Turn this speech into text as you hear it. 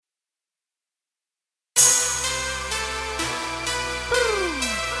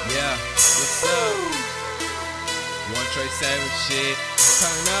Trey Savage shit.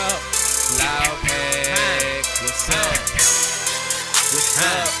 Turn up, loud pack. What's up? What's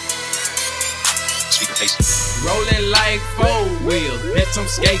up? Rolling like 4 wheels, bitch I'm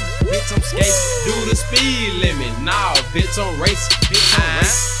skating, do the speed limit, nah, bitch I'm racing,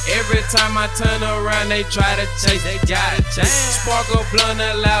 Every time I turn around, they try to chase, they gotta chase. Sparkle blunt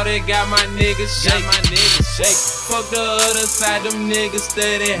loud, it got my niggas shake, Fuck the other side, them niggas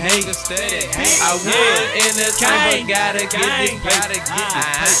steady hate, I would in the time, but gotta get this paper.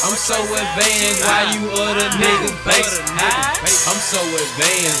 I'm so advanced, why you other niggas base? I'm so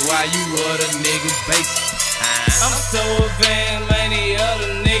advanced, why you other niggas base? I'm so advanced, man, the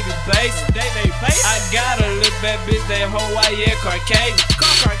other niggas basic. I got a little bad bitch, that Hawaii Caucasian.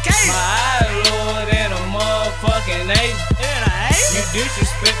 My eye lord and a motherfucking Asian. You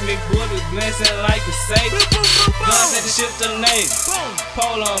disrespect me, bullets glancing like a safe. Guns at the ship to the Navy.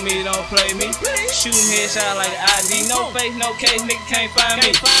 Pole on me, don't play me. Shooting headshot like ID. No face, no case, nigga can't find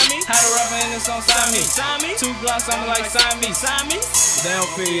me. How the rapper in this song sign me? 2 blocks, I'm like sign me. They don't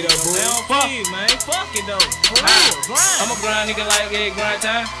feed up, boo. They don't feed, man. Fuck it though. I'm a grind nigga like it grind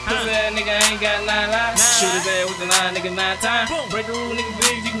time. Cause that nigga ain't got 9 lives. Shoot his ass with the 9 nigga 9 times. Break the rule, nigga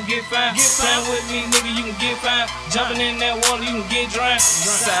big, you can get fined. Playing with me, nigga, you can get fined. Jumping in that water, you can get drowned.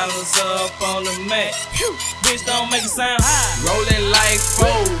 Silence up on the mat. Bitch don't make a sound. Rolling like 4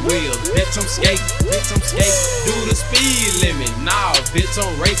 wheels, bitch I'm skating, do the speed limit, nah, bitch I'm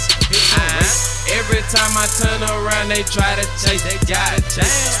racing, Every time I turn around, they try to chase, they gotta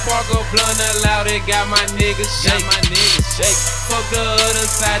chase. Sparkle blunt loud, it got my niggas shake, Fuck the other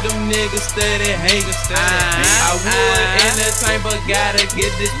side, them niggas steady hate, I would entertain, but gotta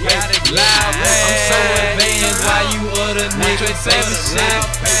get this paper. Loud, I'm so advanced, why you other niggas basic?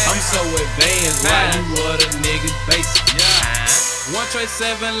 I'm so advanced, why you other niggas basic? 1 Trey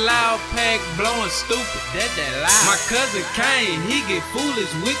 7 loud pack blowing stupid. That loud. My cousin Cain, he get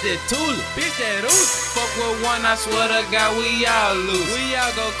foolish with that tulip. Bitch that ooh. Fuck with one, I swear to God, we all lose. We all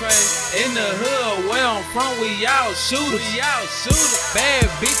go crazy. In the hood, where I'm from, we all shooters.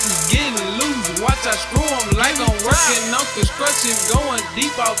 Bad bitches getting loose. Watch I screw them like I'm working on construction, going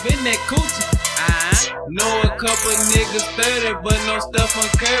deep off in that coochie. Know a couple niggas 30, but no stuff on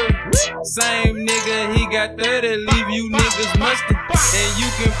curry. Same nigga, he got 30, leave you niggas musty. And you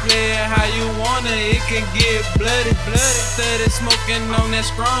can play it how you wanna, it can get bloody. 30 smoking on that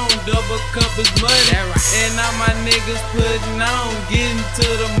strong, double cup is muddy. And all my niggas putting on, getting to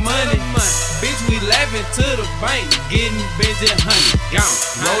the money. Bitch, we laughing to the bank, getting busy, honey, gone.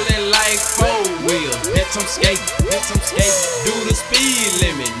 Rolling like 4 wheels, bitch I'm skating, do the speed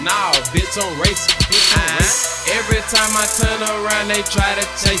limit, nah, bitch I'm racing, Every time I turn around, they try to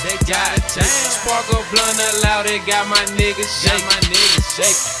chase, they gotta chase. Sparkle blunt loud, it got my niggas shake,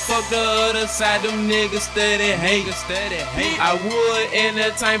 Fuck the other side, them niggas steady hate, I would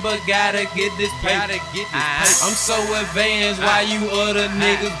entertain, but gotta get this paper. I'm so advanced, why you other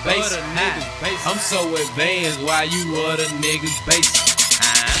niggas basic? I'm so advanced, why you other niggas basic?